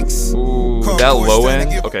snakes. Ooh, that low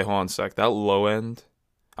end. Okay, hold on a sec. That low end.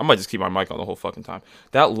 I might just keep my mic on the whole fucking time.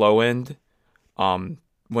 That low end, when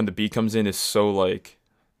the beat comes in, is so like,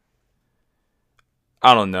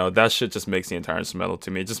 I don't know. That shit just makes the entire instrumental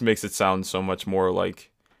to me. It just makes it sound so much more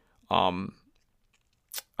like, I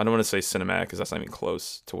don't want to say cinematic because that's not even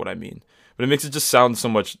close to what I mean. But it makes it just sound so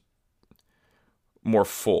much more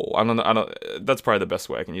full. I don't know. That's probably the best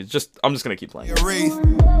way I can use. I'm just gonna keep playing.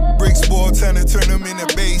 Bricks ball turn them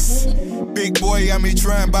into base. Big boy, got me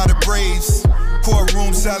trying by the Braves.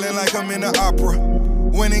 Courtroom silent like I'm in the opera.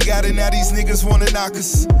 When it got it, now these niggas wanna knock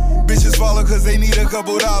us. Bitches follow cause they need a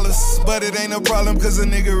couple dollars. But it ain't a problem cause a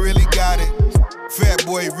nigga really got it. Fat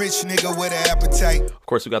boy, rich nigga with an appetite. Of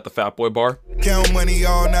course, we got the Fat Boy bar. Count money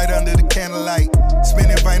all night under the candlelight.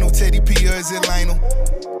 Spinning vinyl, Teddy P or is it Lionel?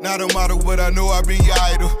 Not a model, but I know I've been your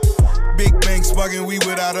idol. Big bang smoking weed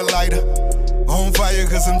without a lighter. On fire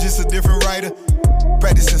cause I'm just a different writer.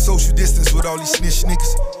 Practicing social distance with all these snitch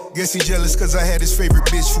niggas. Guess he jealous cause I had his favorite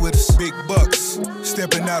bitch with us. Big bucks,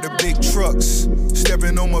 stepping out of big trucks.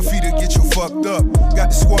 Stepping on my feet to get you fucked up. Got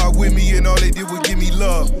the squad with me and all they did was give me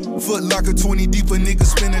love. Foot locker 20 deep, a nigga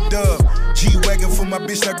spin a dub. G-Wagon for my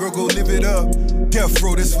bitch, that girl go live it up. Death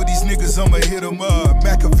row, that's for these niggas, I'ma hit them up.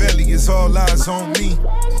 Machiavelli is all eyes on me.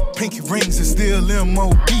 Pinky rings is still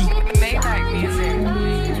M.O.B. Maybach music.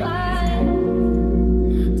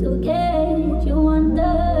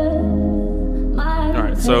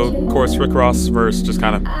 Alright, so of course Rick Ross verse just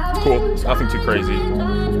kind of cool, nothing too crazy.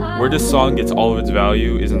 Where this song gets all of its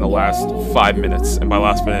value is in the last 5 minutes, and by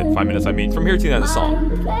last 5 minutes I mean from here to the end of the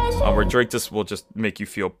song, where Drake will just make you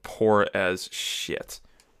feel poor as shit.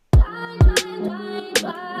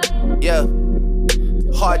 Yeah.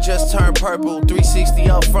 Heart just turned purple, 360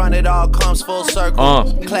 up front, it all comes full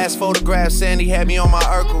circle. Class photograph, Sandy had me on my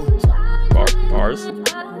Urkel. Bars?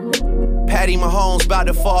 Patty Mahomes about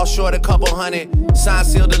to fall short a couple hundred. Signed,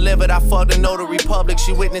 sealed, delivered, I fucked a notary public.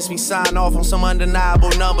 She witnessed me sign off on some undeniable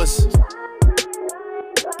numbers.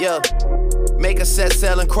 Yeah. Make a set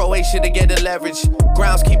sail in Croatia to get the leverage.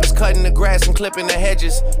 Groundskeepers cutting the grass and clipping the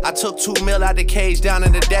hedges. I took 2 mil out the cage down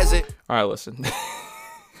in the desert. Alright, listen.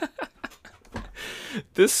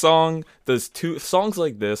 This song, there's two songs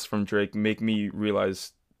like this from Drake make me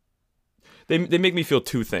realize, they make me feel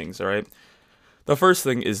two things, alright? The first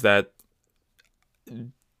thing is that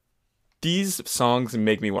these songs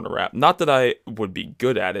make me want to rap. Not that I would be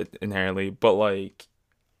good at it inherently, but like,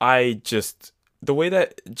 the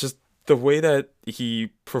way that he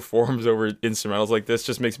performs over instrumentals like this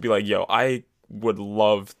just makes me like, yo, I would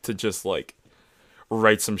love to just like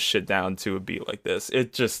write some shit down to a beat like this.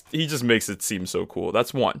 He just makes it seem so cool.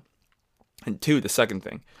 That's one. And two, the second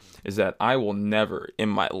thing is that I will never in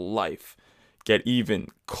my life get even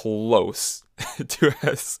close to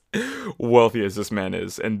as wealthy as this man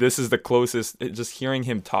is. And this is the closest, just hearing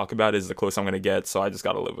him talk about it is the closest I'm going to get. So I just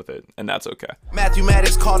got to live with it. And that's okay. Matthew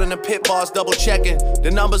Maddox calling the pit boss, double checking.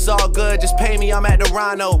 The numbers all good, just pay me, I'm at the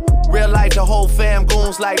Rhino. Real life, the whole fam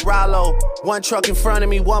goons like Rollo. One truck in front of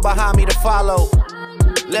me, one behind me to follow.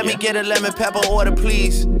 Let me get a lemon pepper order,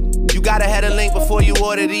 please. You gotta have a link before you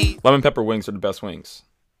order these. Lemon pepper wings are the best wings.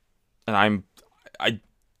 And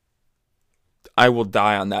I will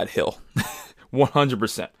die on that hill.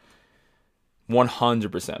 100%.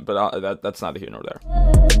 100%. But that's neither here nor there.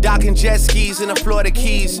 Docking jet skis in the Florida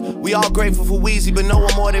Keys. We all grateful for Weezy, but no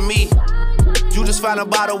one more than me. You just found a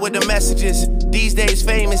bottle with the messages. These days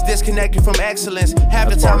fame is disconnected from excellence. Half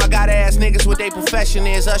the time I gotta ask niggas what their profession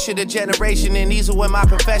is. Usher the generation and these are where my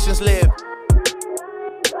confessions live.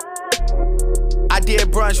 I did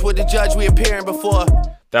brunch with the judge we appearing before.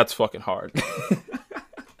 That's fucking hard.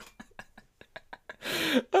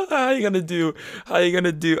 How you gonna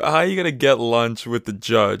get lunch with the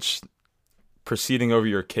judge proceeding over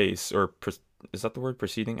your case, or is that the word,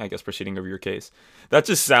 proceeding? I guess proceeding over your case. That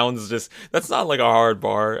just sounds that's not like a hard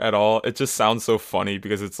bar at all. It just sounds so funny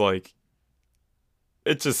because it's like,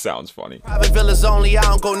 it just sounds funny. Private villas only, I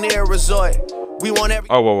don't go near a resort. We want every—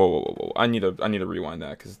 Oh, whoa. I need to rewind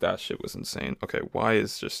that because that shit was insane. Okay, why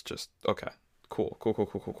is just okay.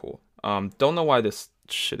 Cool. Don't know why this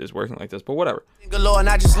shit is working like this, but whatever. Galore,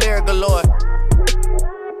 not just lyric galore.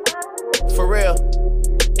 For real.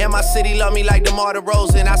 And my city love me like DeMar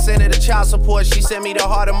DeRozan. I sent her the child support, she sent me the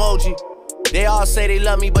heart emoji. They all say they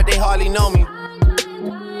love me, but they hardly know me.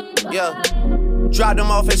 Yeah. Dropped them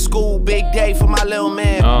off at school, big day for my little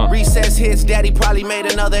man. Recess hits, daddy probably made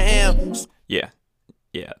another M. Yeah,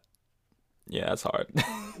 that's hard.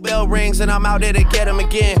 Bell rings and I'm out there to get him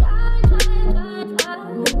again.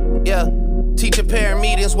 Yeah. Teacher parent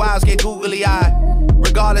meetings, wives get googly eyed.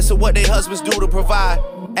 Regardless of what their husbands do to provide.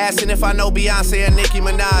 Asking if I know Beyonce and Nicki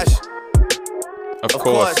Minaj. Of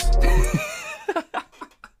course.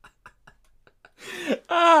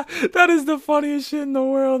 That is the funniest shit in the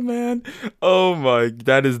world, man. Oh my,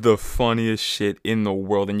 that is the funniest shit in the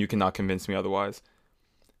world, and you cannot convince me otherwise.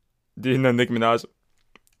 Do you know Nicki Minaj?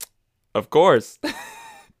 Of course.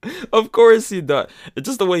 Of course he does. It's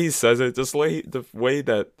just the way he says it, just the way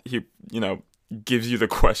that he, gives you the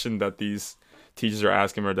question that these teachers are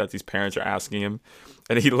asking him or that these parents are asking him,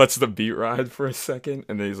 and he lets the beat ride for a second,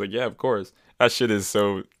 and then he's like, yeah, of course. That shit is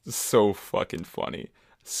so fucking funny.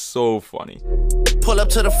 So funny. Pull up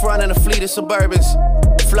to the front in a fleet of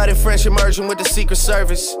Suburbans. Flooded French immersion with the Secret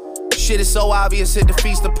Service. Shit is so obvious it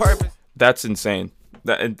defeats the purpose. That's insane.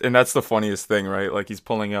 And that's the funniest thing, right? Like, he's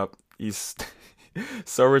pulling up. He's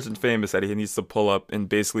so rich and famous that he needs to pull up in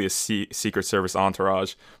basically a Secret Service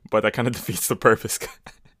entourage, but that kind of defeats the purpose.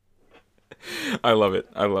 I love it.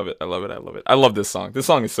 I love this song. This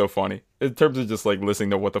song is so funny. In terms of just like listening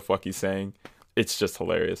to what the fuck he's saying, it's just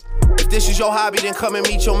hilarious. If this is your hobby, then come and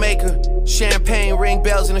meet your maker. Champagne, ring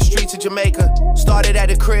bells in the streets of Jamaica. Started at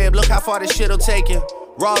the crib, look how far this shit'll take you.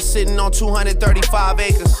 Raw sitting on 235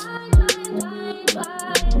 acres.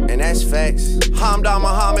 And that's facts. Hamdan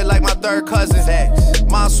Muhammad like my third cousin. Facts.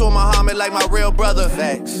 Mansour Muhammad like my real brother.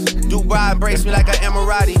 Facts. Dubai embrace me like an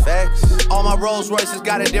Emirati. Facts. All my Rolls Royces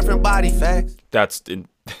got a different body. Facts. That's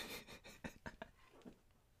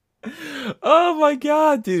oh my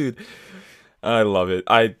god, dude. I love it.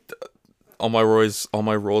 All my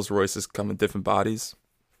Rolls Royces come in different bodies.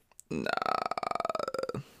 Nah.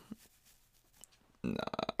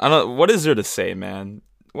 I don't. What is there to say, man?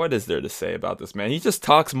 What is there to say about this man? He just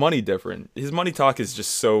talks money different. His money talk is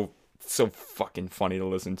just so fucking funny to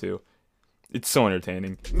listen to. It's so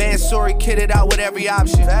entertaining. Man, sorry, kitted out with every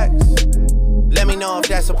option. Facts. Let me know if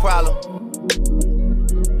that's a problem.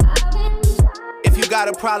 If you got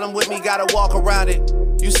a problem with me, gotta walk around it.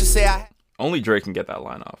 Used to say Only Drake can get that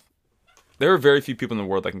line off. There are very few people in the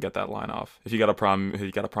world that can get that line off. If you got a problem with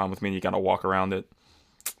me and you gotta walk around it,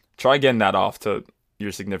 try getting that off to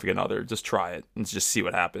your significant other. Just try it and just see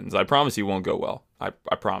what happens. I promise you won't go well. I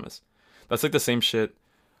promise. That's like the same shit.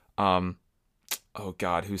 Oh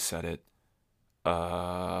God, who said it?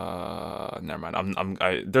 Never mind.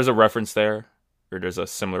 There's a reference there, or there's a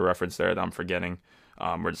similar reference there that I'm forgetting.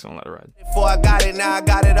 We're just gonna let it ride. Before I got it, now I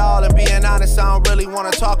got it all. And being honest, I don't really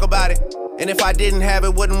want to talk about it. And if I didn't have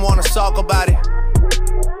it, wouldn't want to talk about it.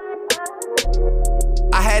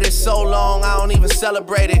 I had it so long, I don't even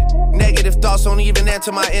celebrate it. Negative thoughts don't even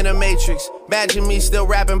enter my inner matrix. Imagine me still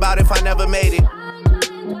rapping about if I never made it.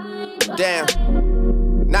 Damn.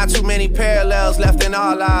 Not too many parallels left in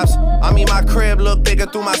our lives. I mean, my crib look bigger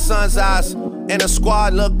through my son's eyes. And the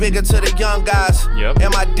squad look bigger to the young guys. Yep.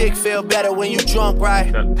 And my dick feel better when you drunk, right?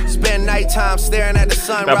 Spend nighttime staring at the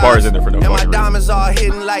sunrise. That bar is in there for no and my fucking diamonds all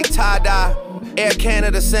hidden like tie-dye. Air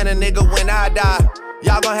Canada sent a nigga when I die.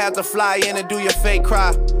 Y'all gonna have to fly in and do your fake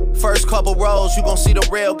cry. First couple rows, you gon' see the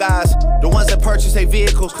real guys. The ones that purchase their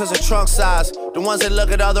vehicles cause of trunk size. The ones that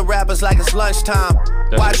look at other rappers like it's lunchtime.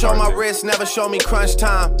 Watch on my wrist, never show me crunch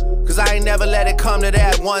time. Cause I ain't never let it come to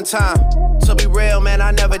that one time. To be real, man,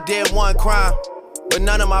 I never did one crime. But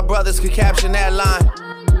none of my brothers could capture that line.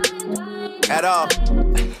 At all.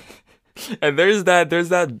 And there's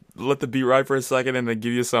that let the beat ride for a second and then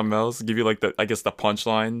give you something else. Give you like the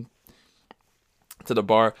punchline to the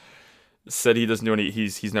bar. Said he doesn't do any,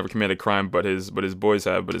 he's never committed a crime, but his boys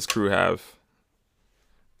have, but his crew have.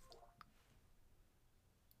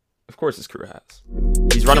 Of course his crew has.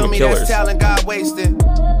 He's running with killers. That's talent God wasted.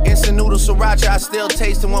 Instant noodle sriracha, I still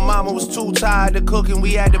tasting when mama was too tired of cooking,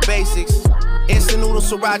 we had the basics. Instant noodle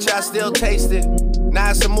sriracha, I still taste it.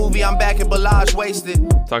 Now it's a movie, I'm back in Bellage wasted.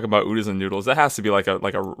 Talking about oodles and noodles, that has to be like a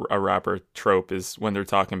rapper trope, is when they're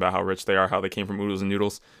talking about how rich they are, how they came from oodles and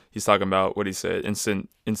noodles. He's talking about what he said, instant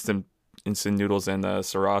noodles and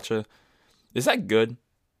sriracha. Is that good?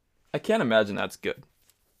 I can't imagine that's good.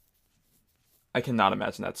 I cannot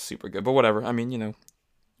imagine that's super good, but whatever. I mean, you know,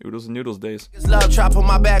 oodles and noodles days. Love trap on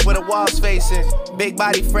my back where the walls facing. Big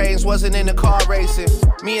body frames, wasn't in the car racing.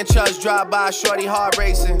 Me and Chuz drive by, shorty hard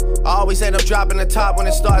racing. I always end up dropping the top when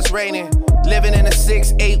it starts raining. Living in a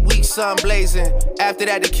 6-8 week sun blazing. After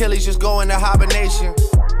that, the Achilles just go into hibernation.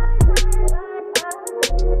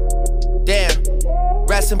 Damn.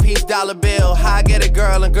 Rest in peace, dollar bill. How I get a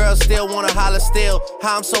girl and girls still wanna holler still.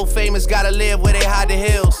 How I'm so famous, gotta live where they hide the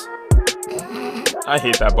hills. I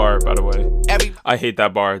hate that bar, by the way. I hate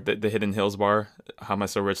that bar, the Hidden Hills bar. How am I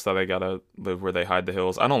so rich that I gotta live where they hide the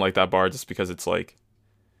hills? I don't like that bar just because it's like,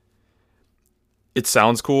 it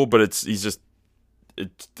sounds cool, but it just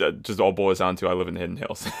all boils down to I live in the Hidden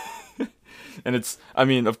Hills. And it's, I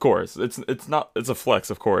mean, of course, it's a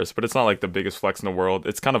flex, of course, but it's not like the biggest flex in the world.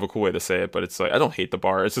 It's kind of a cool way to say it, but it's like, I don't hate the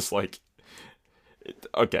bar. It's just like,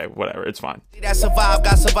 okay, whatever, it's fine. That survive,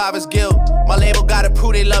 got survivor's guilt. My label gotta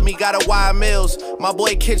prove they love me, gotta wire mills. My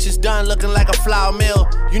boy Kitchen's done looking like a flour mill.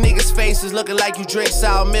 You niggas' faces looking like you drink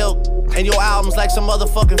sour milk. And your album's like some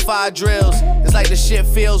motherfucking fire drills. It's like the shit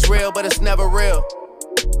feels real, but it's never real.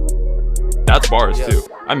 That's bars too.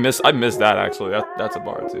 I miss that actually. That's a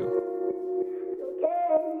bar too.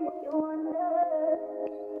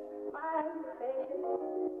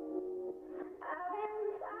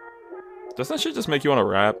 Does that shit just make you want to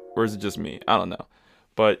rap, or is it just me? I don't know.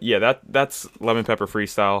 But yeah, that's Lemon Pepper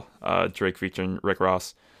Freestyle, Drake featuring Rick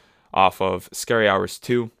Ross, off of Scary Hours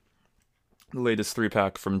 2, the latest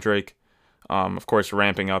 3-pack from Drake. Of course,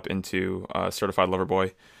 ramping up into Certified Lover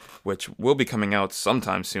Boy, which will be coming out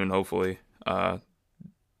sometime soon, hopefully. I'll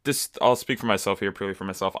speak for myself here, purely for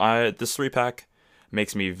myself. This 3-pack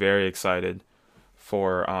makes me very excited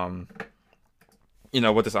for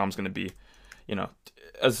what this album's gonna be. You know,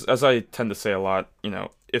 as I tend to say a lot, you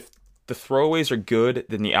know, if the throwaways are good,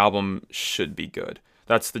 then the album should be good.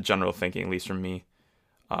 That's the general thinking, at least from me.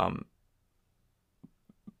 I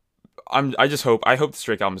hope this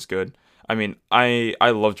Drake album is good. I mean, I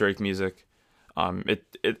love Drake music. I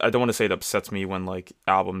don't want to say it upsets me when like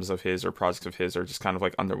albums of his or projects of his are just kind of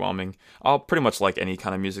like underwhelming. I'll pretty much like any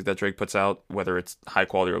kind of music that Drake puts out, whether it's high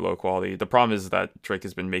quality or low quality. The problem is that Drake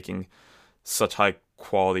has been making such high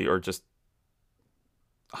quality or just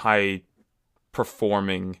high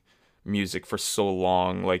performing music for so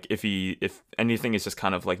long. Like if anything is just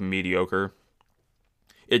kind of like mediocre,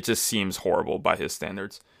 it just seems horrible by his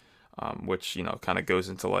standards, which, you know, kind of goes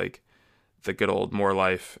into like the good old More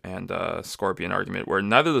Life and Scorpion argument, where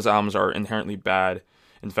neither of those albums are inherently bad.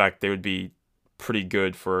 In fact, they would be pretty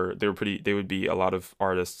good they would be a lot of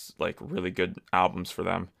artists like really good albums for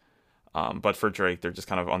them. But for Drake, they're just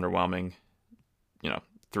kind of underwhelming.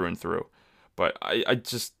 through and through. But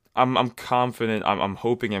I'm confident. I'm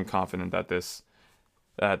confident that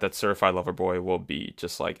that Certified Lover Boy will be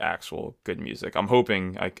just like actual good music. I'm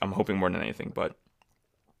hoping more than anything. But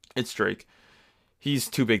it's Drake. He's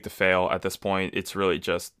too big to fail at this point. It's really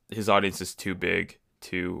just his audience is too big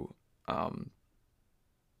to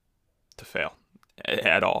fail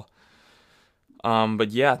at all.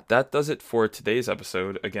 But yeah, that does it for today's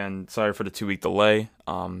episode. Again, sorry for the 2-week delay.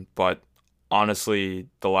 But honestly,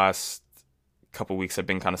 the last couple weeks have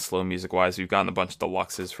been kind of slow music-wise. We've gotten a bunch of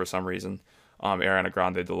deluxes for some reason. Ariana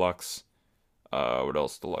Grande deluxe. What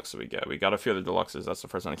else deluxe did we get? We got a few other deluxes. That's the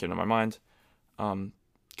first one that came to my mind.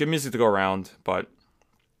 Good music to go around, but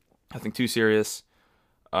nothing too serious.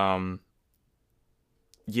 Yeah,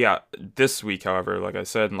 this week, however, like I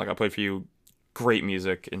said, and like I played for you, great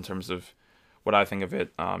music in terms of what I think of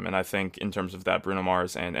it. And I think in terms of that, Bruno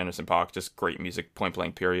Mars and Anderson .Paak, just great music, point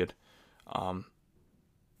blank, period.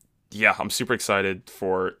 Yeah, I'm super excited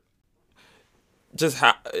for just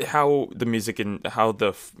how the music and how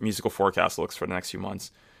the musical forecast looks for the next few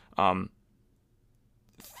months.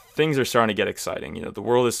 Things are starting to get exciting. The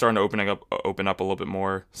world is starting to open up a little bit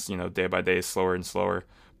more. Day by day, slower and slower.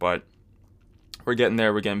 But we're getting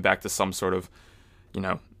there. We're getting back to some sort of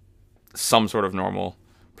normal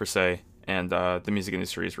per se. And the music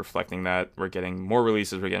industry is reflecting that. We're getting more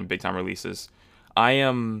releases. We're getting big time releases. I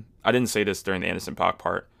didn't say this during the Anderson .Paak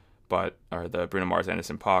part, or the Bruno Mars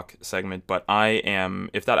Anderson .Paak segment, but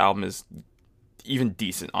if that album is even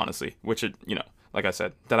decent, honestly, which like I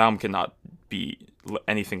said, that album cannot be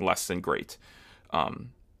anything less than great.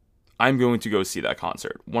 I'm going to go see that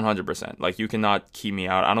concert 100%. Like, you cannot keep me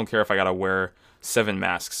out. I don't care if I gotta wear 7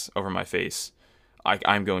 masks over my face.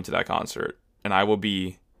 I'm going to that concert, and I will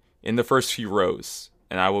be in the first few rows,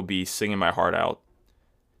 and I will be singing my heart out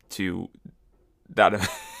to that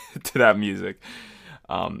to that music.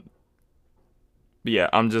 But yeah,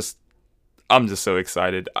 I'm just so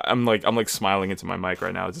excited. I'm like smiling into my mic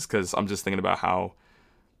right now just because I'm just thinking about how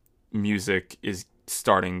music is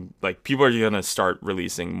starting. Like, people are gonna start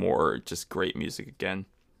releasing more just great music again.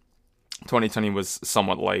 2020 was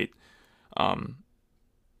somewhat light,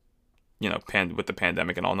 with the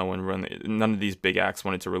pandemic and all. None of these big acts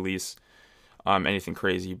wanted to release anything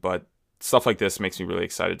crazy, but stuff like this makes me really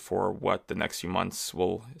excited for what the next few months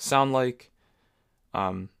will sound like.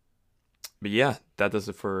 But yeah, that does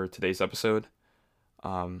it for today's episode.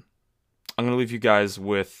 I'm going to leave you guys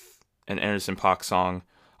with an Anderson .Paak song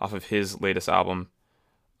off of his latest album.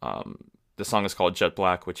 The song is called Jet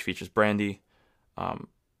Black, which features Brandy.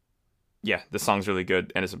 Yeah, this song's really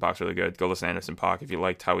good. Anderson .Paak's really good. Go listen to Anderson .Paak. If you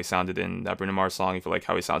liked how he sounded in that Bruno Mars song, if you like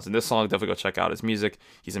how he sounds in this song, definitely go check out his music.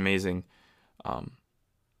 He's amazing.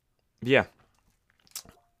 Yeah,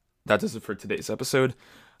 that does it for today's episode.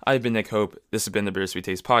 I've been Nick Hope. This has been the Bittersweet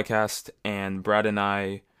Taste Podcast, and Brad and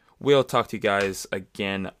I will talk to you guys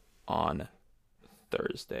again on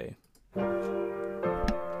Thursday.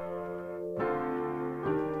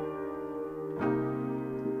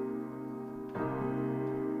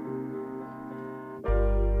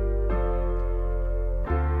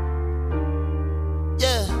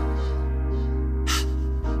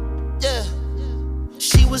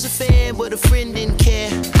 Was a fan, but a friend didn't care.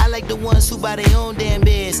 I like the ones who buy their own damn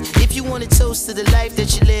beers. If you want to toast to the life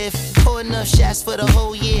that you live, pour enough shots for the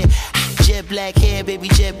whole year. Jet black hair, baby,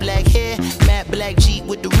 jet black hair. Matte black Jeep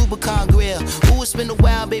with the Rubicon grill. Ooh, it's been a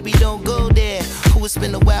while, baby, don't go there. Ooh, it's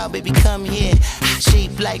been a while, baby, come here.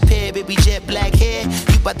 Shaped like pear, baby, jet black hair.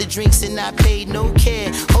 You bought the drinks and I paid no care.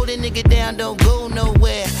 Hold a nigga down, don't go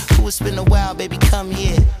nowhere. Ooh, it's been a while, baby, come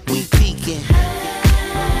here. We peeking.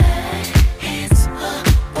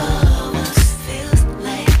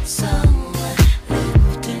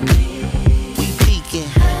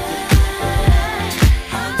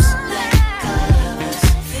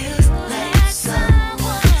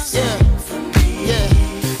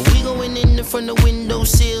 From the window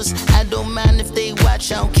sills, I don't mind if they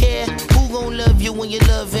watch, I don't care. Who gon' love you when your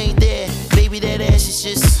love ain't there? Baby, that ass is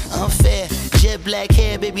just unfair. Jet black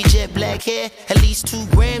hair, baby, jet black hair. At least 2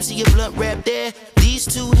 grams of your blunt wrap there.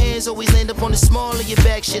 These 2 hands always land up on the small of your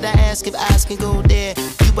back. Should I ask if eyes can go there?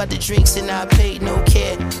 You bought the drinks and I paid no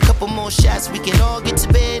care. Couple more shots, we can all get to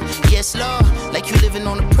bed. Yes, Lord, like you living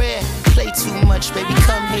on a prayer. Play too much, baby,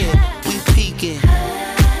 come here. We